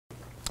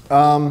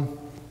I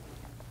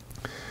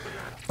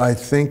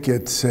think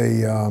it's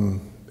you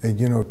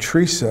know,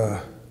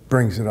 Teresa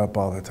brings it up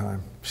all the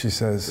time. She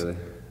says, Really?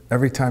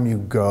 every time you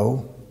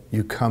go,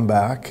 you come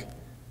back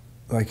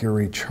like you're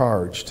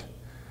recharged.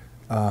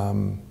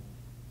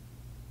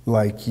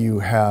 Like you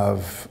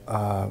have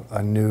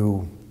a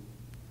new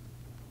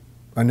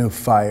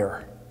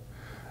fire.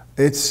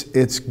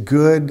 It's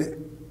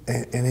good,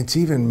 and it's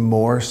even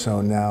more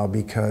so now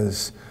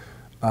because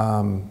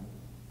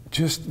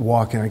just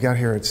walking, I got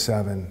here at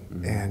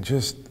 7, and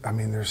just, I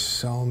mean, there's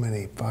so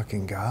many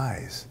fucking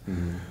guys.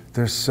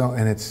 There's so,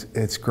 and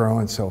it's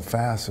growing so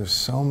fast. There's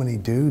so many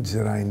dudes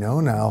that I know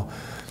now,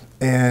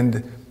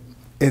 and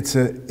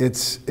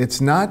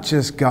it's not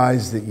just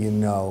guys that you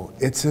know.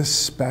 It's a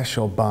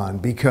special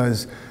bond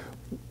because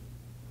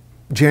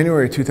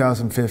January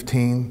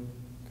 2015,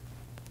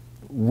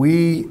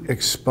 we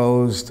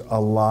exposed a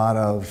lot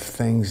of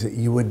things that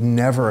you would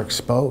never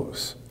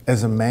expose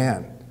as a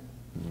man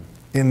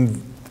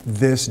in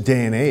this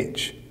day and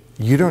age.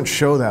 You don't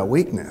show that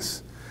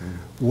weakness.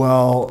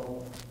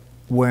 Well,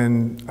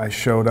 when I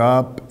showed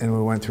up and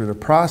we went through the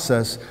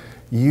process,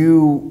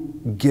 you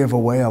give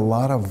away a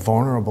lot of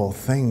vulnerable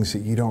things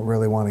that you don't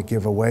really want to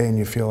give away, and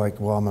you feel like,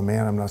 well, I'm a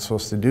man, I'm not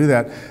supposed to do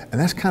that. And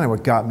that's kind of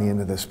what got me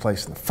into this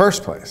place in the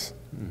first place.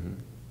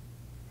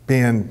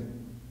 Being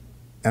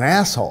an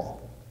asshole.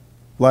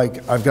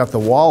 Like, I've got the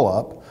wall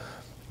up,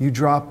 you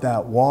drop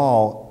that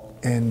wall,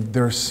 and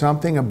there's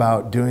something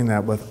about doing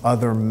that with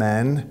other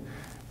men,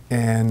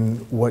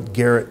 and what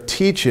Garrett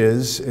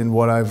teaches and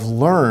what I've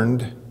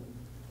learned,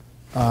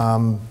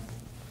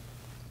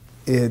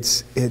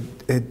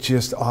 it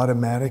just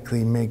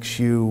automatically makes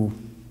you,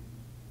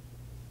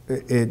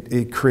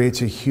 it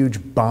creates a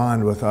huge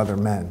bond with other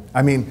men.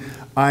 I mean,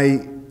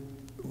 I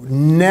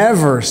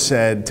never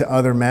said to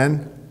other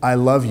men, I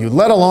love you,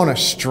 let alone a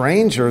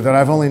stranger that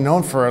I've only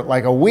known for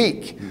like a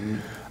week.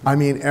 I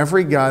mean,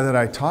 every guy that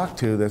I talk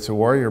to that's a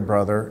warrior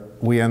brother,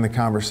 we end the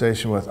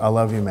conversation with, I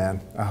love you, man.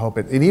 I hope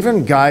it, and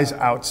even guys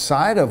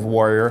outside of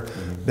warrior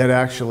that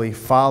actually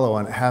follow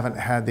and haven't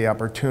had the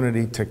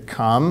opportunity to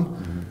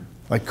come,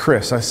 like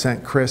Chris, I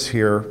sent Chris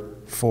here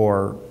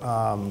for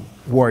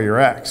Warrior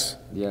X.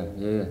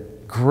 Yeah.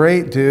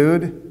 Great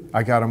dude.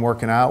 I got him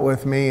working out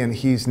with me, and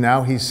he's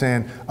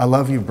saying, I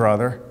love you,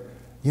 brother.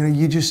 You know,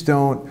 you just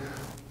don't,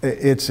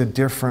 it's a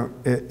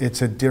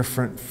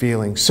different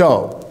feeling.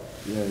 So,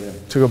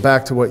 to go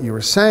back to what you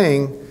were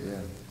saying,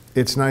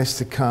 it's nice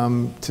to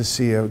come to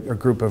see a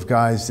group of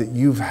guys that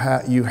you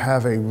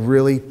have a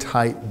really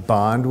tight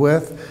bond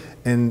with,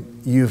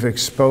 and you've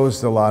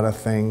exposed a lot of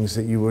things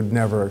that you would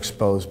never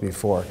expose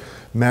before.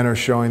 Men are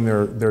showing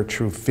their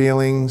true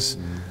feelings,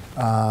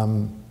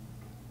 and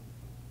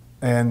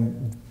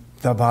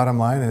the bottom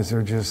line is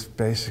they're just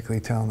basically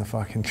telling the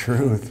fucking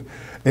truth.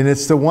 And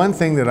it's the one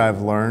thing that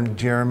I've learned,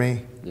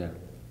 Jeremy. Yeah.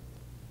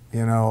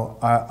 You know,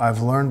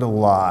 I've learned a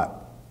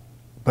lot,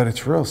 but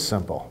it's real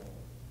simple.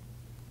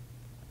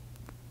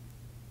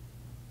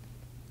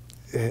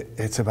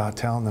 It's about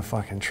telling the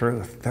fucking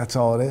truth. That's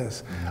all it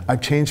is.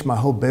 I've changed my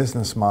whole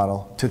business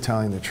model to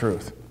telling the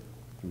truth.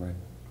 Right.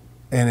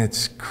 And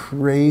it's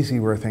crazy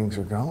where things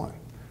are going.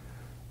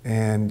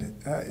 And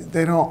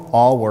they don't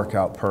all work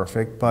out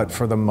perfect, but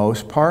for the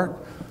most part,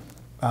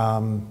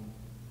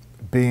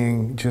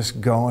 being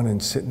just going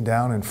and sitting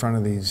down in front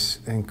of these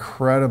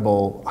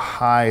incredible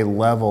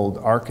high-leveled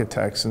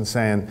architects and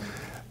saying,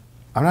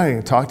 I'm not even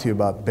going to talk to you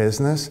about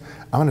business.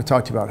 I'm going to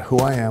talk to you about who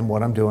I am,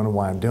 what I'm doing, and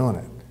why I'm doing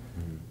it.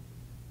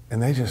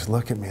 And they just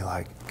look at me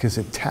like, because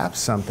it taps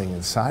something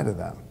inside of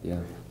them. Yeah.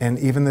 And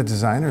even the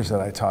designers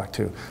that I talk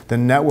to, the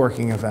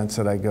networking events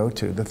that I go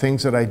to, the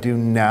things that I do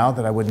now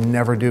that I would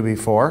never do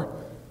before,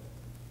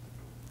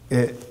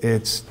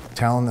 it's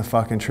telling the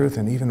fucking truth.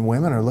 And even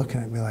women are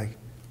looking at me like,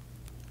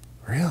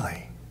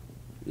 really?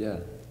 Yeah.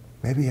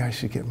 Maybe I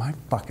should get my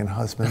fucking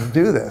husband to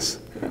do this.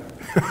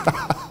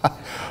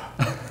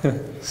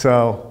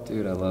 So,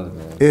 dude, I love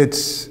it, man.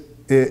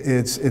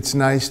 It's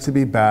nice to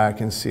be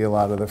back and see a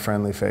lot of the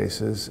friendly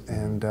faces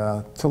and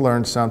to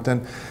learn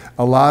something.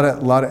 A lot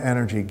of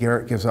energy.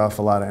 Garrett gives off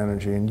a lot of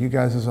energy, and you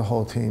guys as a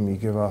whole team, you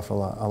give off a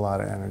lot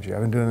of energy.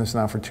 I've been doing this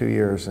now for 2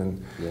 years,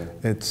 and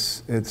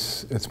it's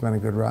been a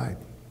good ride.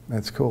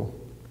 It's cool.